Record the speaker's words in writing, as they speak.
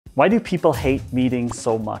Why do people hate meetings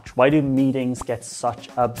so much? Why do meetings get such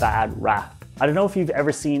a bad rap? I don't know if you've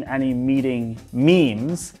ever seen any meeting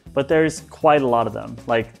memes, but there's quite a lot of them.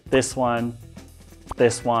 Like this one,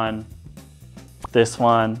 this one, this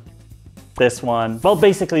one, this one. Well,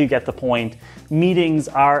 basically you get the point. Meetings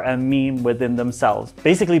are a meme within themselves.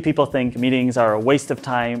 Basically, people think meetings are a waste of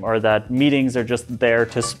time or that meetings are just there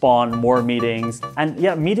to spawn more meetings. And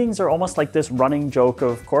yeah, meetings are almost like this running joke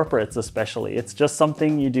of corporates especially. It's just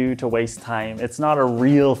something you do to waste time. It's not a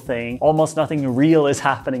real thing. Almost nothing real is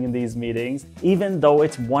happening in these meetings, even though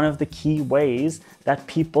it's one of the key ways that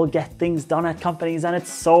people get things done at companies. And it's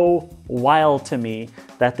so wild to me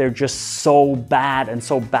that they're just so bad and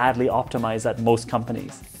so badly optimized at most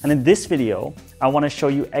companies. And in this video, I want to show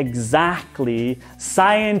you exactly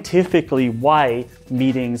scientifically why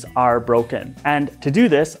meetings are broken. And to do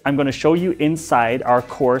this, I'm going to show you inside our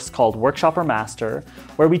course called Workshop or Master,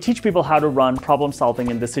 where we teach people how to run problem solving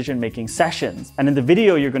and decision making sessions. And in the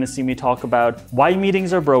video, you're going to see me talk about why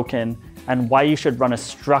meetings are broken and why you should run a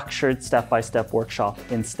structured step-by-step workshop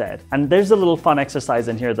instead. And there's a little fun exercise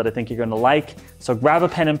in here that I think you're going to like. So grab a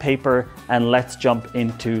pen and paper and let's jump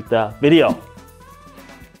into the video.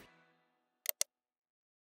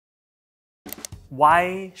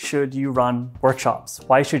 Why should you run workshops?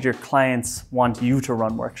 Why should your clients want you to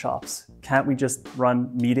run workshops? Can't we just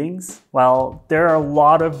run meetings? Well, there are a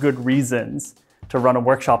lot of good reasons to run a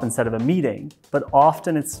workshop instead of a meeting, but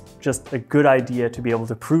often it's just a good idea to be able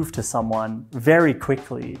to prove to someone very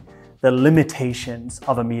quickly the limitations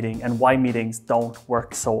of a meeting and why meetings don't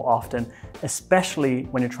work so often, especially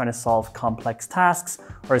when you're trying to solve complex tasks,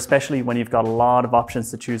 or especially when you've got a lot of options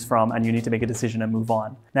to choose from and you need to make a decision and move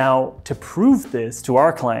on. Now, to prove this to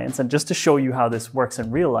our clients, and just to show you how this works in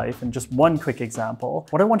real life, and just one quick example,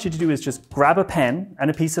 what I want you to do is just grab a pen and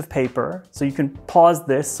a piece of paper. So you can pause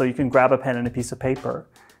this so you can grab a pen and a piece of paper.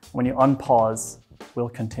 When you unpause, we'll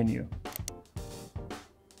continue.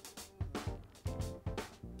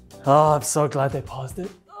 Oh, I'm so glad they paused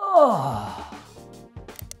it. Oh.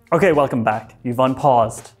 Okay, welcome back. You've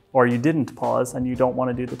unpaused, or you didn't pause and you don't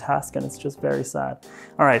want to do the task and it's just very sad.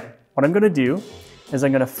 All right, what I'm gonna do is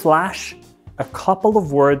I'm gonna flash a couple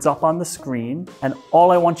of words up on the screen and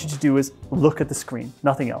all I want you to do is look at the screen,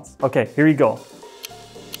 nothing else. Okay, here you go.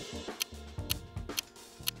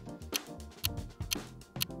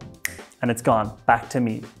 And it's gone, back to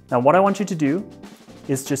me. Now what I want you to do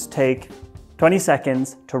is just take 20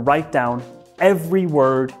 seconds to write down every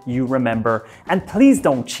word you remember. And please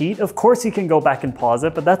don't cheat. Of course you can go back and pause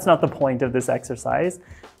it, but that's not the point of this exercise.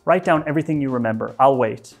 Write down everything you remember. I'll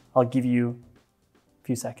wait. I'll give you a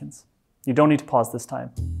few seconds. You don't need to pause this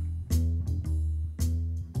time.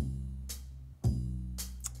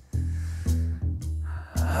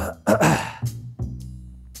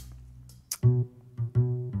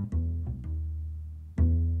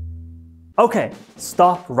 Okay,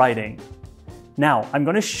 stop writing. Now, I'm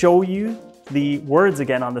going to show you the words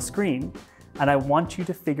again on the screen, and I want you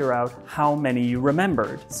to figure out how many you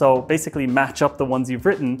remembered. So basically match up the ones you've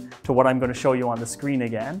written to what I'm going to show you on the screen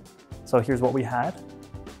again. So here's what we had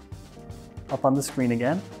up on the screen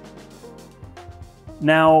again.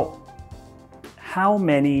 Now, how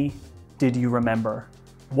many did you remember?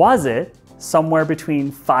 Was it somewhere between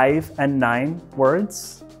 5 and 9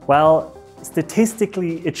 words? Well,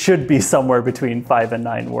 statistically, it should be somewhere between 5 and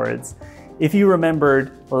 9 words. If you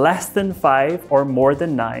remembered less than 5 or more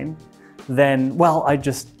than 9, then, well,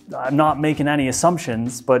 I'm not making any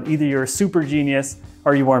assumptions, but either you're a super genius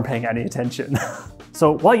or you weren't paying any attention.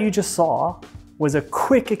 So what you just saw was a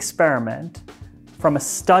quick experiment from a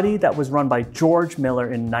study that was run by George Miller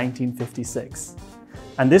in 1956.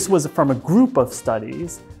 And this was from a group of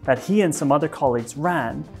studies that he and some other colleagues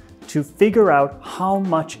ran to figure out how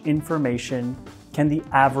much information can the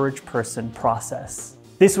average person process.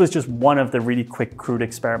 This was just one of the really quick, crude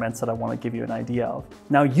experiments that I want to give you an idea of.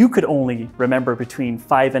 Now, you could only remember between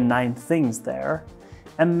 5 and 9 things there.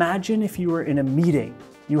 Imagine if you were in a meeting.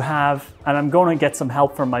 You have, and I'm going to get some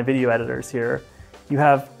help from my video editors here, you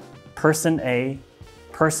have person A,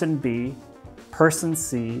 person B, person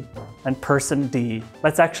C, and person D.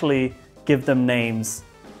 Let's actually give them names,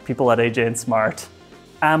 people at AJ&Smart.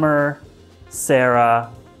 Amber,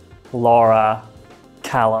 Sarah, Laura,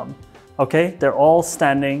 Callum. Okay, they're all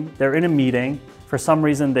standing, they're in a meeting. For some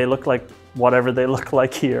reason, they look like whatever they look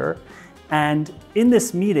like here. And in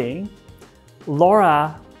this meeting,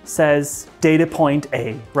 Laura says data point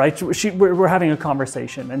A, right? We're having a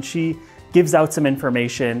conversation and she gives out some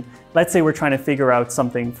information. Let's say we're trying to figure out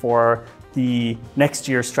something for the next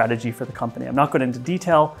year's strategy for the company. I'm not going into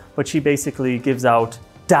detail, but she basically gives out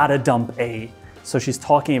data dump A. So she's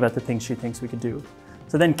talking about the things she thinks we could do.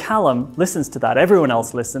 So then Callum listens to that. Everyone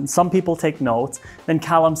else listens. Some people take notes. Then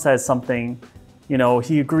Callum says something,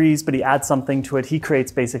 he agrees, but he adds something to it. He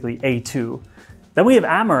creates basically A2. Then we have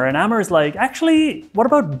Amr, and Amr's like, actually, what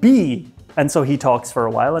about B? And so he talks for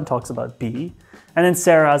a while and talks about B. And then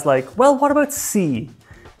Sarah's like, well, what about C?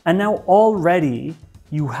 And now already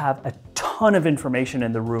you have a ton of information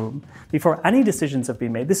in the room before any decisions have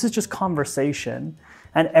been made. This is just conversation.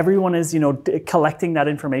 And everyone is, collecting that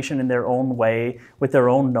information in their own way with their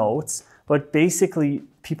own notes. But basically,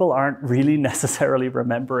 people aren't really necessarily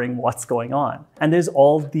remembering what's going on. And there's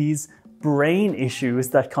all these brain issues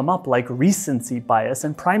that come up, like recency bias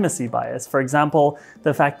and primacy bias. For example,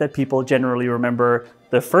 the fact that people generally remember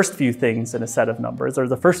the first few things in a set of numbers, or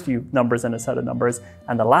the first few numbers in a set of numbers,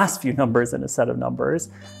 and the last few numbers in a set of numbers,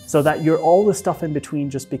 so that all the stuff in between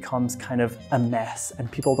just becomes kind of a mess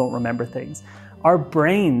and people don't remember things. Our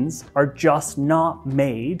brains are just not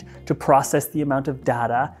made to process the amount of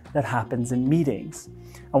data that happens in meetings.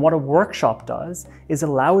 And what a workshop does is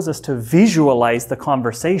allows us to visualize the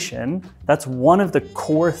conversation. That's one of the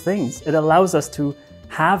core things. It allows us to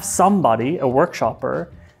have somebody, a workshopper,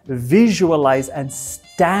 visualize and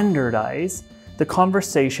standardize the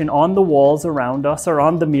conversation on the walls around us or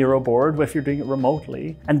on the Miro board if you're doing it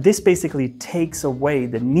remotely. And this basically takes away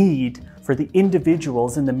the need for the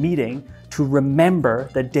individuals in the meeting to remember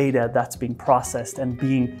the data that's being processed and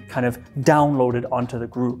being kind of downloaded onto the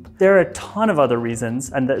group. There are a ton of other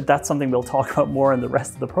reasons, and that's something we'll talk about more in the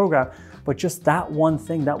rest of the program, but just that one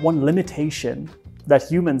thing, that one limitation that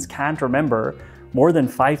humans can't remember more than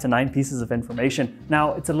 5 to 9 pieces of information.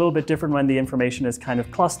 Now, it's a little bit different when the information is kind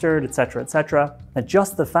of clustered, etc., etc. And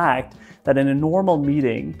just the fact that in a normal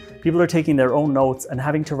meeting, people are taking their own notes and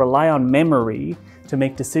having to rely on memory to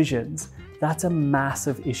make decisions, that's a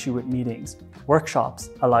massive issue with meetings. Workshops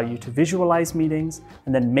allow you to visualize meetings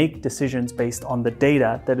and then make decisions based on the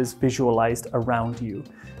data that is visualized around you.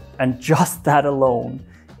 And just that alone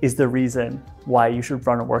is the reason why you should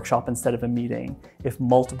run a workshop instead of a meeting. If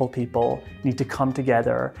multiple people need to come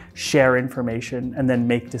together, share information, and then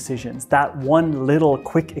make decisions. That one little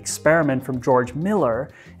quick experiment from George Miller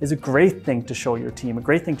is a great thing to show your team, a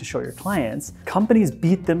great thing to show your clients. Companies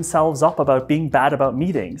beat themselves up about being bad about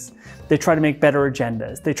meetings. They try to make better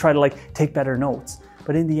agendas. They try to take better notes.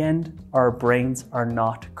 But in the end, our brains are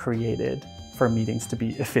not created for meetings to be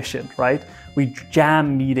efficient, right? We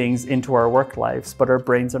jam meetings into our work lives, but our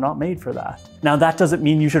brains are not made for that. Now, that doesn't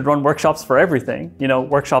mean you should run workshops for everything.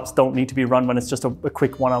 Workshops don't need to be run when it's just a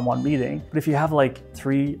quick one-on-one meeting. But if you have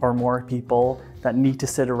 3 or more people that need to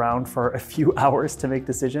sit around for a few hours to make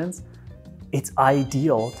decisions, it's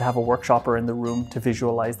ideal to have a workshopper in the room to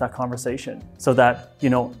visualize that conversation so that,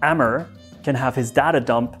 Amr can have his data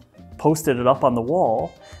dump, posted it up on the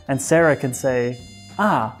wall, and Sarah can say,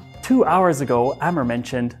 2 hours ago, Amr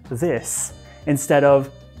mentioned this, instead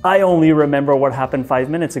of, I only remember what happened 5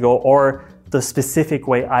 minutes ago, or the specific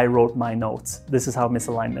way I wrote my notes. This is how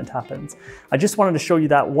misalignment happens. I just wanted to show you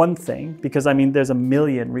that one thing, because there's a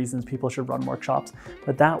million reasons people should run workshops,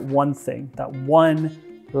 but that one thing, that one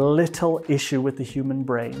little issue with the human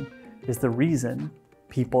brain is the reason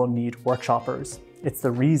people need workshoppers. It's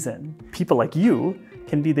the reason people like you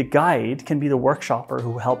can be the guide, can be the workshopper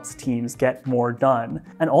who helps teams get more done.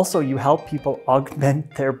 And also you help people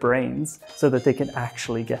augment their brains so that they can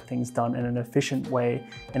actually get things done in an efficient way,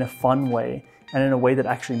 in a fun way, and in a way that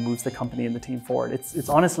actually moves the company and the team forward. It's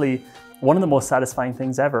honestly one of the most satisfying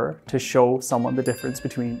things ever to show someone the difference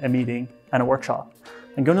between a meeting and a workshop.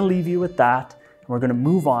 I'm going to leave you with that, and we're going to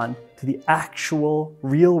move on to the actual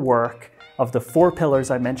real work of the 4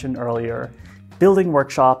 pillars I mentioned earlier. Building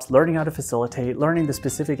workshops, learning how to facilitate, learning the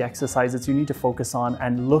specific exercises you need to focus on,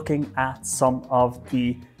 and looking at some of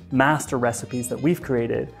the master recipes that we've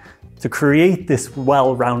created to create this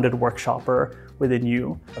well-rounded workshopper within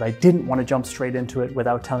you. But I didn't want to jump straight into it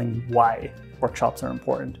without telling you why workshops are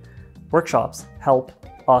important. Workshops help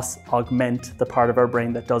us augment the part of our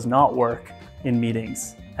brain that does not work in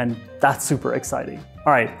meetings, and that's super exciting.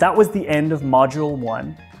 All right, that was the end of module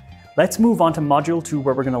 1. Let's move on to module 2,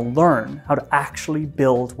 where we're going to learn how to actually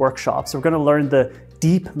build workshops. We're going to learn the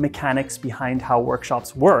deep mechanics behind how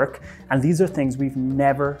workshops work. And these are things we've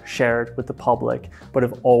never shared with the public, but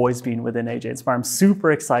have always been within AJ&Smart. I'm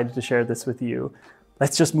super excited to share this with you.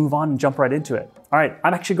 Let's just move on and jump right into it. All right,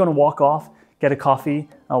 I'm actually going to walk off, get a coffee, and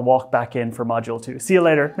I'll walk back in for module 2. See you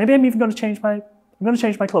later. Maybe I'm even going to change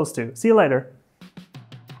my clothes too. See you later.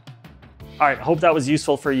 All right, hope that was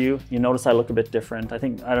useful for you. You notice I look a bit different. I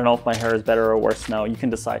don't know if my hair is better or worse now. You can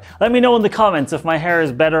decide. Let me know in the comments if my hair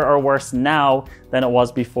is better or worse now than it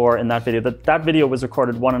was before in that video. That video was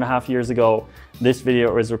recorded 1.5 years ago, This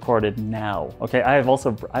video is recorded now. Okay, I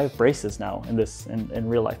have braces now in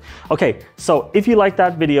real life. Okay, so if you like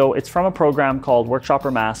that video, it's from a program called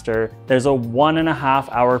Workshopper Master. There's a 1.5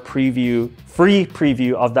 hour preview, free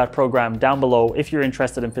preview of that program down below if you're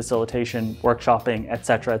interested in facilitation, workshopping,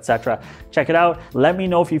 etc., etc. Check it out. Let me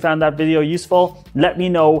know if you found that video useful. Let me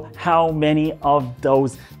know how many of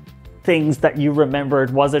those things that you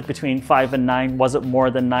remembered. Was it between 5 and 9? Was it more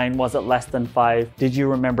than 9? Was it less than 5? Did you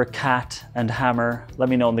remember cat and hammer? Let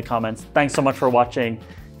me know in the comments. Thanks so much for watching.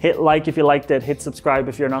 Hit like if you liked it. Hit subscribe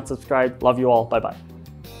if you're not subscribed. Love you all. Bye-bye.